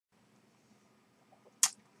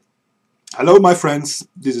Hello my friends,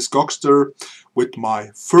 this is Goxster with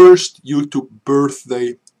my first YouTube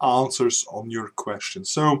birthday answers on your questions.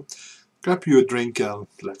 So grab you a drink and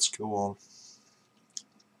let's go on.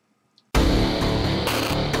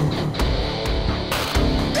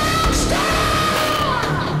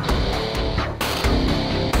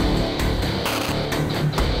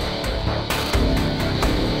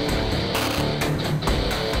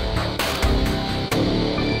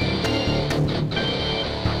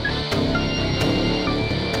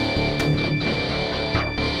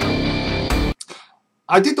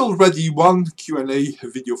 I did already one Q&A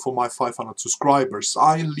video for my 500 subscribers.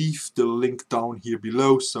 I leave the link down here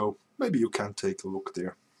below, so maybe you can take a look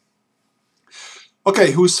there.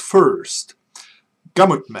 Okay, who's first?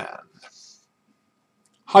 Gamut Man.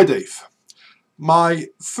 Hi Dave. My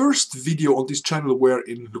first video on this channel were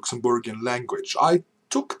in Luxembourgian language. I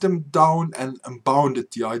took them down and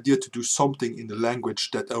unbounded the idea to do something in the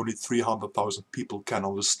language that only 300,000 people can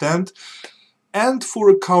understand. And for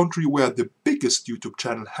a country where the biggest YouTube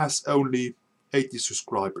channel has only 80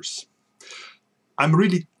 subscribers. I'm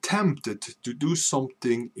really tempted to do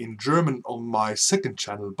something in German on my second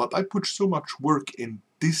channel, but I put so much work in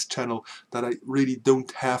this channel that I really don't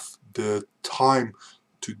have the time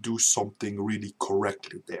to do something really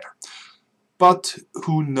correctly there. But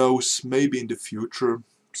who knows, maybe in the future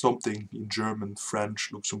something in German,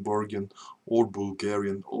 French, Luxembourgian or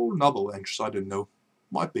Bulgarian or another language, I don't know,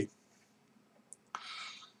 might be.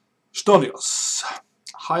 Stonios.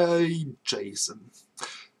 Hi Jason.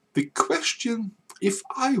 The question, if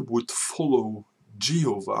I would follow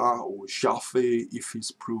Jehovah or Yahweh if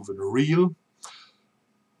he's proven real,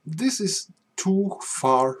 this is too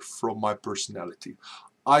far from my personality.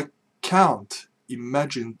 I can't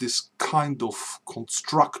imagine this kind of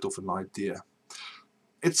construct of an idea.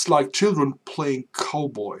 It's like children playing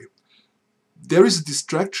cowboy. There is a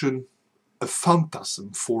distraction, a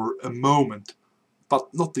phantasm for a moment,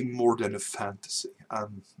 but nothing more than a fantasy.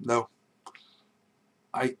 And no,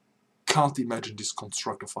 I can't imagine this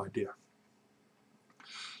constructive idea.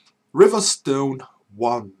 Riverstone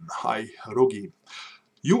 1. Hi Rogi.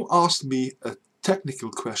 You asked me a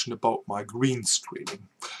technical question about my green screening.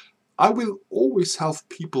 I will always help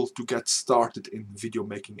people to get started in video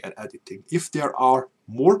making and editing. If there are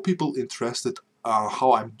more people interested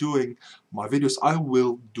how I'm doing my videos, I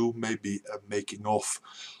will do maybe a making of.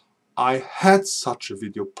 I had such a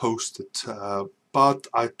video posted, but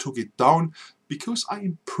I took it down because I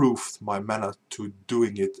improved my manner to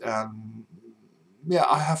doing it, and yeah,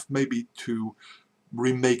 I have maybe to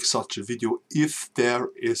remake such a video if there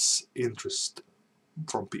is interest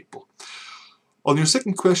from people. On your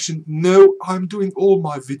second question, no, I'm doing all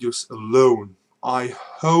my videos alone. I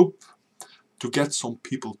hope to get some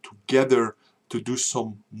people together to do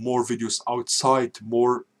some more videos outside,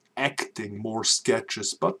 more acting, more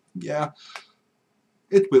sketches, but yeah,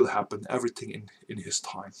 it will happen, everything in his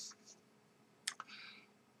time.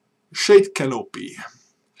 Shade Canopy.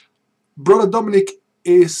 Brother Dominic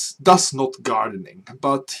does not gardening,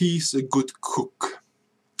 but he's a good cook.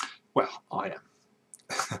 Well, I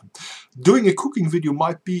am. Doing a cooking video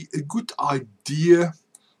might be a good idea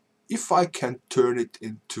if I can turn it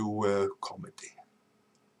into a comedy.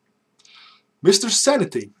 Mr.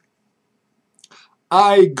 Sanity.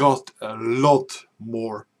 I got a lot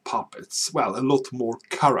more puppets, well, a lot more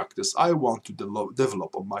characters I want to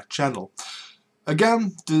develop on my channel.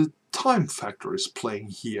 Again, the time factor is playing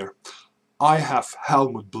here. I have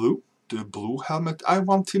Helmut Blue, the blue helmet. I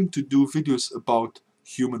want him to do videos about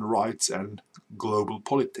human rights and global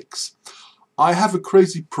politics. I have a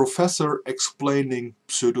crazy professor explaining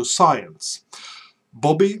pseudoscience.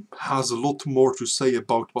 Bobby has a lot more to say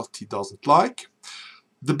about what he doesn't like.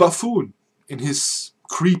 The buffoon, in his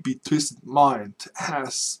creepy, twisted mind,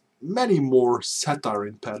 has many more satire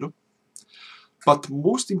in pedo. But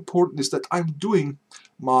most important is that I'm doing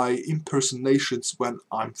my impersonations when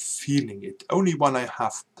I'm feeling it. Only when I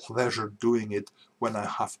have pleasure doing it, when I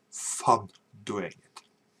have fun doing it.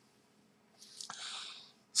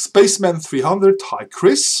 Spaceman 300, hi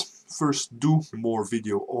Chris. First, do more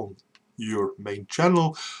video on your main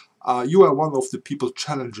channel. You are one of the people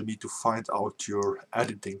challenging me to find out your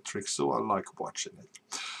editing tricks, so I like watching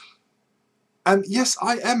it. And yes,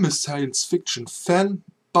 I am a science fiction fan,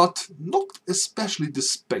 but not especially the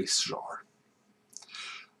space genre.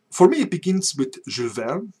 For me, it begins with Jules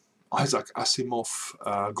Verne, Isaac Asimov,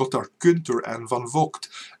 Gotthard Günther and Van Vogt,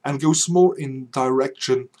 and goes more in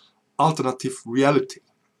direction alternative reality.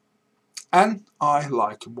 And I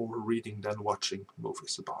like more reading than watching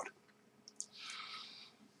movies about it.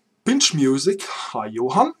 Pinch music, hi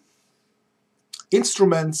Johan.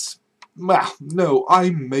 Instruments Well, no, I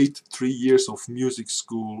made 3 years of music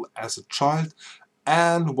school as a child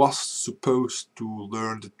and was supposed to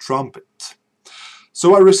learn the trumpet.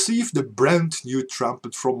 So I received a brand new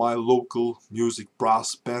trumpet from my local music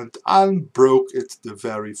brass band and broke it the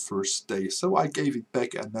very first day. So I gave it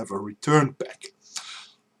back and never returned back.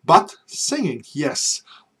 But singing, yes,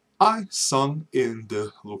 I sung in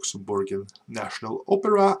the Luxembourgian National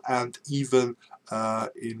Opera and even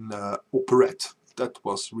in operette. That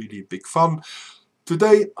was really big fun.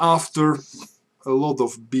 Today, after a lot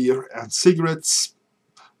of beer and cigarettes,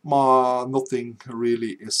 nothing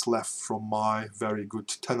really is left from my very good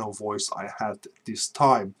tenor voice I had at this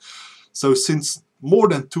time. So since more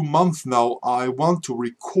than 2 months now, I want to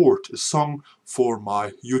record a song for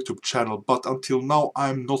my YouTube channel, but until now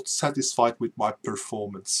I'm not satisfied with my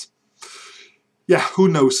performance. Yeah, who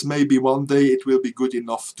knows, maybe one day it will be good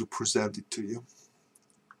enough to present it to you.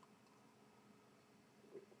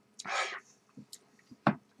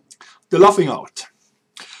 The laughing out.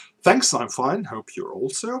 Thanks, I'm fine, hope you're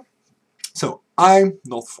also. So, I'm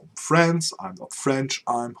not from France, I'm not French,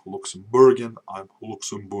 I'm Luxembourgian, I'm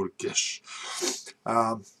Luxembourgish.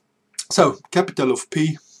 So, capital of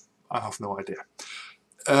P, I have no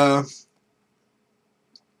idea.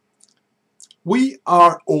 We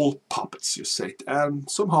are all puppets, you said, and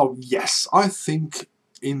somehow, yes, I think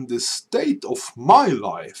in the state of my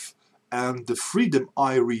life and the freedom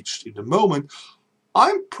I reached in the moment,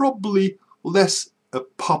 I'm probably less a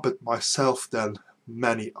puppet myself than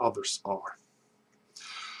many others are.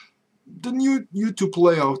 The new YouTube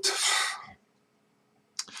layout,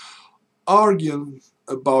 arguing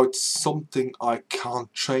about something I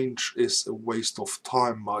can't change is a waste of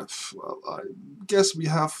time. I guess we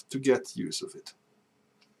have to get use of it.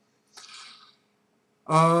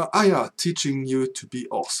 Yeah, teaching you to be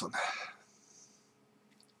awesome.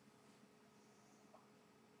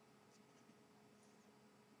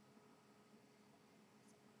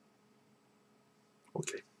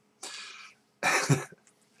 Okay.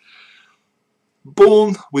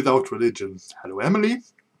 Born without religion. Hello, Emily.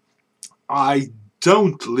 I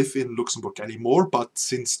don't live in Luxembourg anymore, but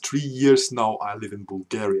since 3 years now I live in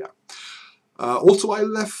Bulgaria. Also, I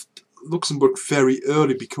left Luxembourg very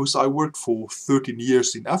early because I worked for 13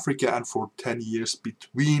 years in Africa and for 10 years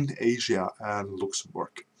between Asia and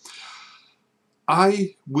Luxembourg.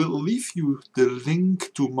 I will leave you the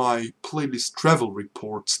link to my playlist travel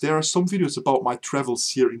reports. There are some videos about my travels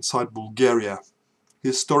here inside Bulgaria.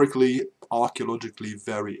 Historically, archaeologically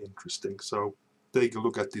very interesting, so take a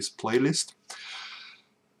look at this playlist.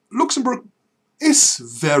 Luxembourg is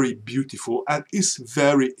very beautiful and is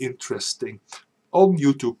very interesting. On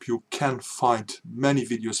YouTube you can find many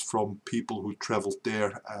videos from people who traveled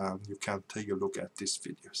there, and you can take a look at these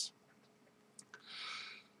videos.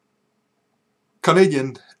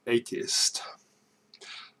 Canadian atheist.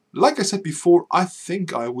 Like I said before, I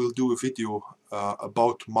think I will do a video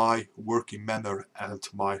about my working manner and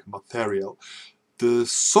my material. The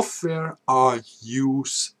software I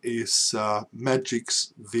use is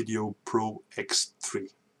Magic's Video Pro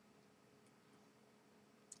X3.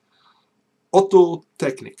 Auto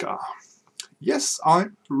Technica. Yes,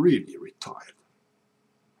 I'm really retired.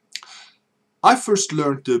 I first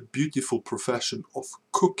learned the beautiful profession of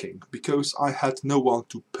cooking because I had no one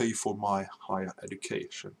to pay for my higher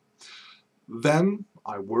education. Then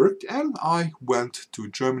I worked and I went to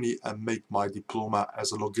Germany and made my diploma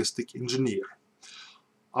as a logistic engineer.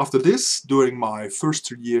 After this, during my first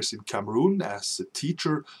 3 years in Cameroon as a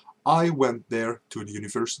teacher, I went there to the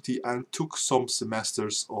university and took some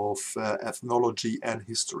semesters of ethnology and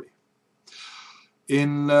history.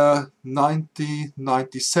 In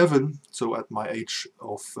 1997, so at my age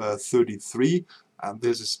of 33, and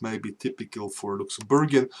this is maybe typical for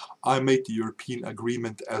Luxembourgian, I made the European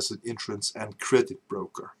Agreement as an insurance and credit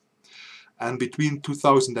broker. And between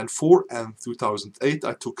 2004 and 2008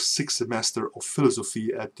 I took 6 semesters of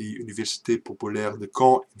philosophy at the Université Populaire de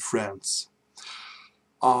Caen in France.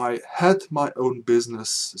 I had my own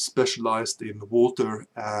business specialized in water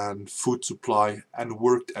and food supply and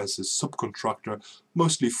worked as a subcontractor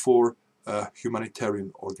mostly for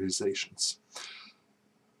humanitarian organizations.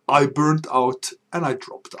 I burned out and I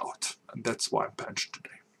dropped out, and that's why I'm pensioned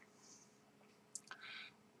today.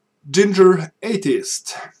 Ginger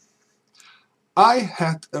atheist. I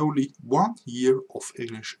had only 1 year of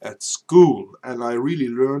English at school, and I really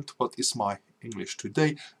learned what is my English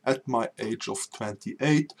today at my age of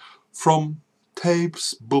 28 from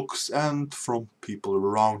tapes, books and from people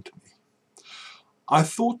around me. I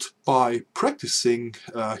thought by practicing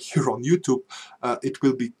here on YouTube it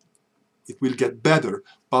will get better,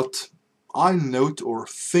 but I note or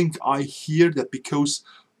think I hear that because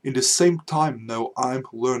In the same time now I'm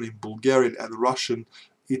learning Bulgarian and Russian,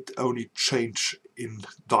 it only changed in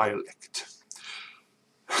dialect.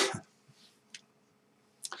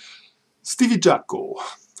 Stevie Jacko.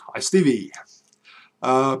 Hi Stevie.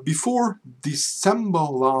 Before December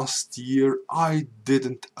last year I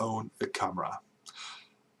didn't own a camera.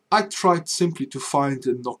 I tried simply to find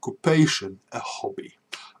an occupation, a hobby.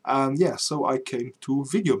 And yeah, so I came to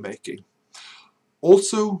video making.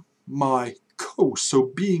 Also my cause, so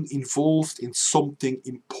being involved in something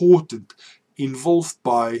important, involved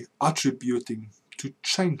by attributing to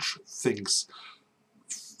change things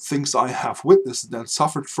I have witnessed and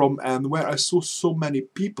suffered from, and where I saw so many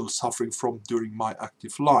people suffering from during my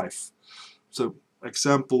active life. So,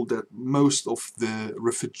 example that most of the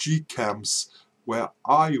refugee camps where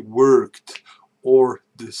I worked, or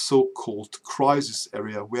the so-called crisis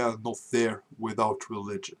area, were not there without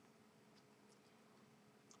religion.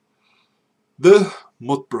 The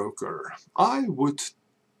mud broker. I would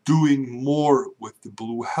doing more with the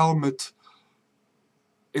blue helmet.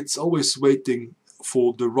 It's always waiting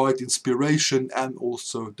for the right inspiration and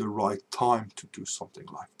also the right time to do something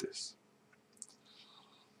like this.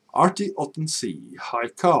 Artie Ottensee. Hi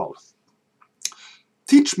Carl.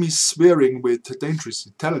 Teach Me Swearing with Dangerous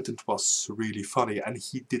Intelligent was really funny, and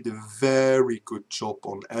he did a very good job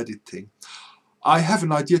on editing. I have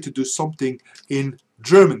an idea to do something in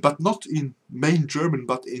German, but not in main German,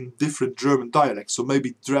 but in different German dialects. So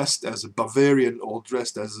maybe dressed as a Bavarian or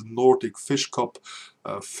dressed as a Nordic fish cup,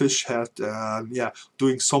 fish hat, and yeah,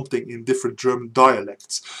 doing something in different German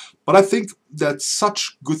dialects. But I think that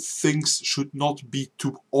such good things should not be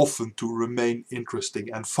too often to remain interesting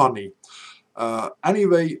and funny.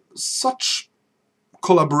 Anyway, such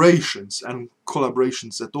collaborations and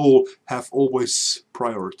collaborations at all have always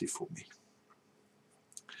priority for me.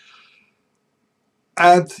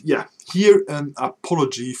 And yeah, here an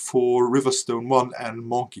apology for Riverstone 1 and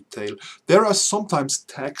Monkey Tail. There are sometimes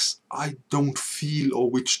tags I don't feel or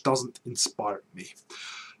which doesn't inspire me.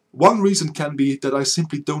 One reason can be that I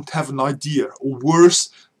simply don't have an idea, or worse,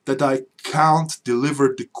 that I can't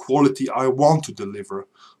deliver the quality I want to deliver.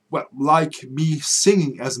 Well, like me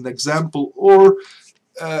singing as an example, or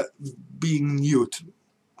being mute.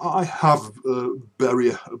 I have a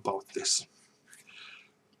barrier about this.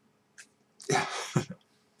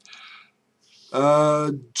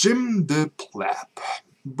 Jim the Plap.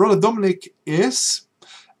 Brother Dominic is,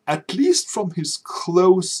 at least from his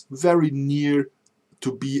clothes, very near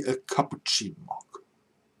to be a cappuccino mug.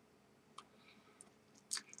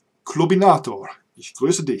 Klobinator, ich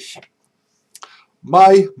grüße dich.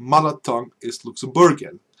 My mother tongue is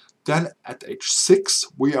Luxembourgian. Then at age 6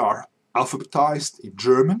 we are alphabetized in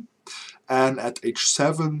German, and at age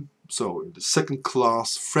 7, so in the second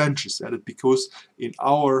class, French is added, because in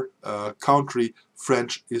our country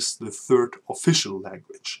French is the third official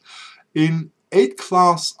language. In 8th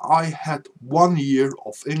class I had 1 year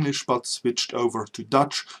of English but switched over to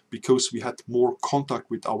Dutch because we had more contact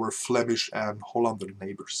with our Flemish and Hollander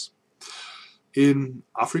neighbors. In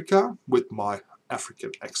Africa, with my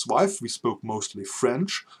African ex-wife, we spoke mostly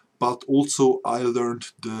French, but also I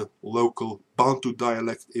learned the local Bantu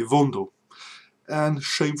dialect Evondo. And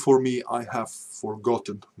shame for me, I have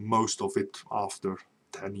forgotten most of it after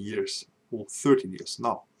 10 years, or 13 years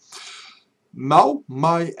now. Now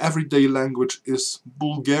my everyday language is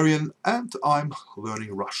Bulgarian and I'm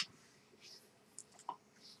learning Russian.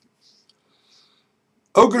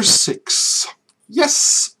 Ogre 6.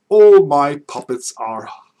 Yes, all my puppets are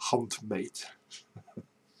handmade.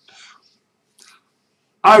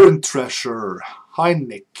 Iron Treasure. Hi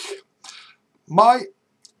Nick. My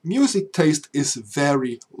music taste is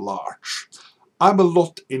very large. I'm a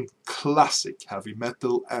lot in classic heavy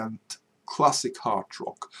metal and classic hard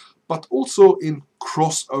rock, but also in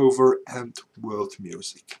crossover and world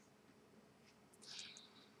music.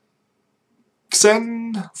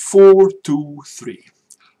 Xen423.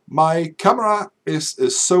 My camera is a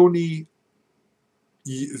Sony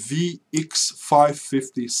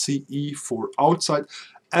VX550CE for outside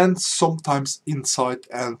and sometimes inside,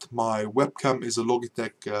 and my webcam is a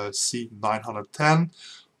Logitech C910.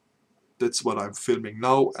 That's what I'm filming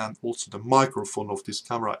now, and also the microphone of this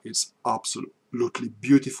camera is absolutely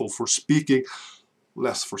beautiful for speaking,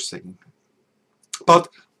 less for singing. But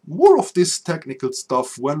more of this technical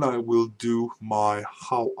stuff when I will do my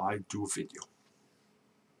how I do video.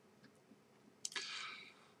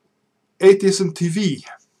 Atheism TV.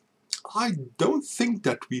 I don't think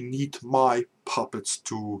that we need my puppets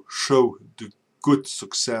to show the good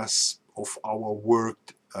success of our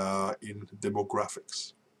work in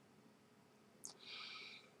demographics.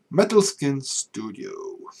 Metal Skin Studio.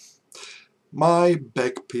 My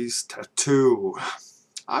back piece tattoo.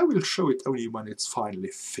 I will show it only when it's finally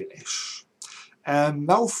finished. And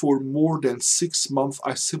now for more than 6 months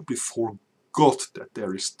I simply forgot that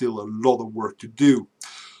there is still a lot of work to do.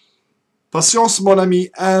 Patience mon ami,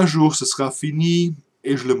 un jour ce sera fini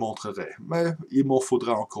et je le montrerai, mais il m'en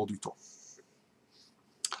faudra encore du temps.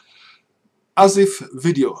 As if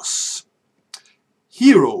videos.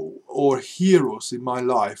 Hero or heroes in my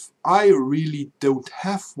life, I really don't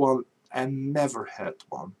have one and never had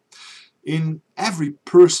one. In every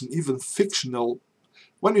person, even fictional,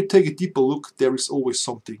 when you take a deeper look, there is always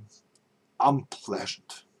something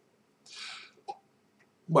unpleasant.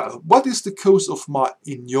 Well, what is the cause of my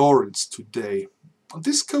ignorance today?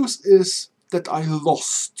 This cause is that I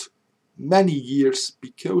lost many years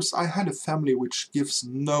because I had a family which gives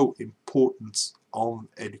no importance on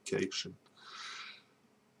education.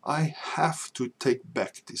 I have to take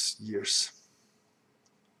back these years.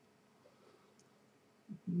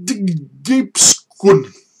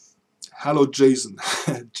 Deepskun. Hello Jason.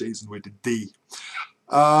 Jason with a D.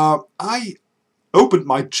 I opened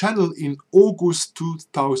my channel in August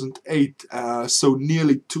 2008, so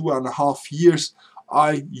nearly 2.5 years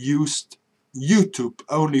I used YouTube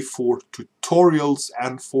only for tutorials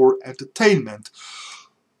and for entertainment.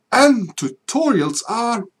 And tutorials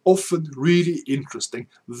are often really interesting.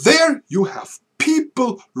 There you have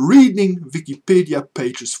people reading Wikipedia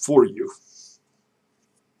pages for you.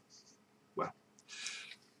 Well,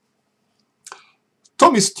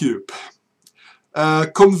 Tommy's Tube.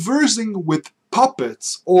 Conversing with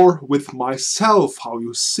puppets or with myself, how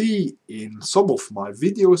you see in some of my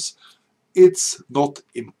videos, it's not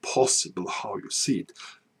impossible how you see it,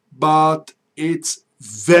 but it's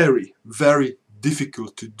very, very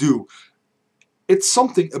difficult to do. It's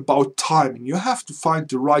something about timing. You have to find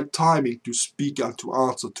the right timing to speak and to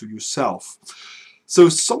answer to yourself. So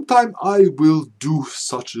sometime I will do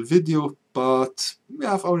such a video, but you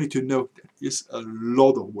have only to know there is a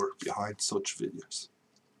lot of work behind such videos.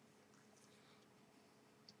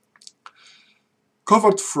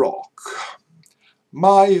 Covered frog.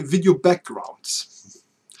 My video backgrounds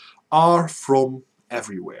are from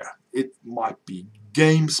everywhere. It might be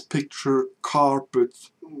games, picture, carpet,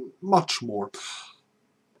 much more.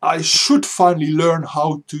 I should finally learn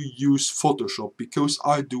how to use Photoshop because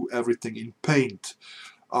I do everything in Paint.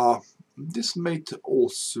 This may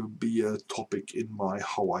also be a topic in my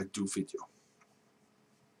how I do video.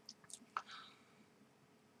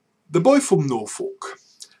 The boy from Norfolk.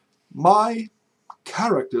 My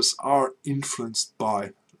characters are influenced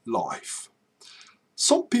by life.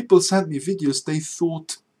 Some people sent me videos they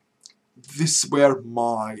thought these were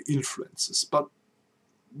my influences, but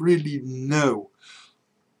really no.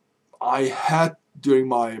 I had during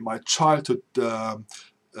my childhood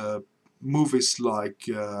movies like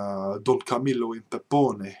Don Camillo in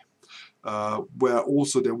Pepone, where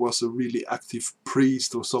also there was a really active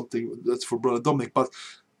priest or something. That's for Brother Dominic, but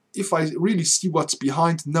if I really see what's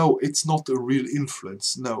behind, no, it's not a real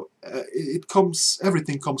influence. No,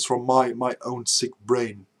 everything comes from my own sick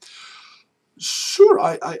brain. Sure,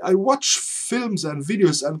 I watch films and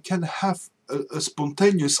videos and can have a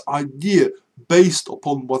spontaneous idea based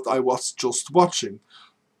upon what I was just watching,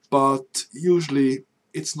 but usually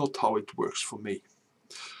it's not how it works for me.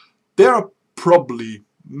 There are probably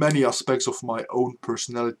many aspects of my own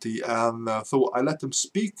personality, and though I let them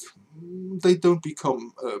speak, they don't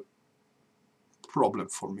become a problem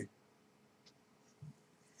for me.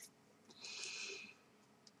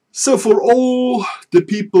 So for all the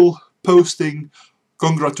people posting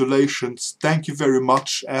congratulations, thank you very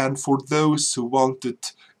much, and for those who wanted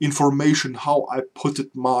information how I put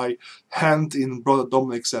my hand in Brother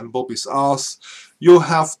Dominic's and Bobby's ass, you'll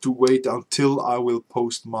have to wait until I will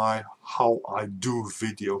post my how I do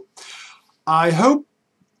video. I hope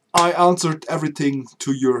I answered everything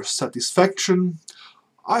to your satisfaction.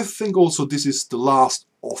 I think also this is the last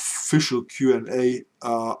official Q&A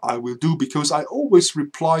I will do, because I always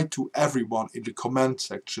reply to everyone in the comment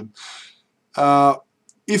section.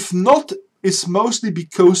 If not, it's mostly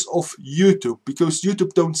because of YouTube, because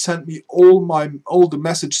YouTube don't send me all the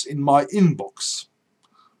messages in my inbox.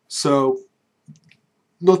 So,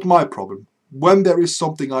 not my problem. When there is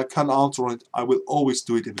something I can answer on it, I will always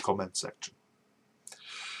do it in the comment section.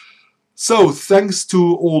 So, thanks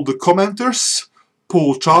to all the commenters,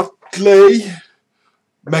 Paul Chartley,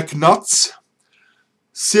 McNuts,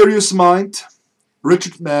 Serious Mind,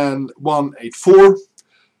 Richard Man 184,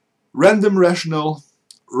 Random Rational,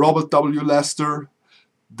 Robert W. Lester,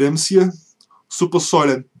 Dempsey, Super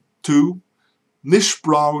Soylent 2, Nish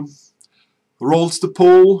Brown, Rolls the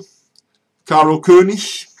Pole, Caro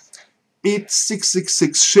König, Eat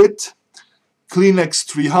 666 Shit, Kleenex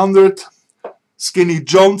 300, Skinny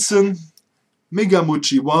Johnson,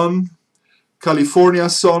 Megamuchi 1, California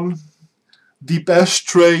Sun, Deep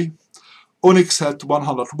Ashtray, Onyx Head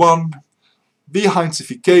 101,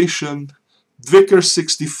 Behindsification, Dwicker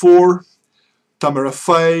 64, Tamara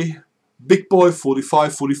Faye, Big Boy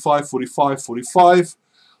 45, 45, 45, 45,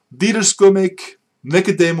 Dieter's Comic,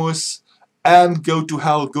 Nicodemus, and Go to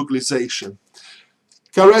Hell Googlization.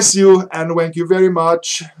 Caress you and thank you very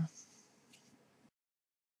much.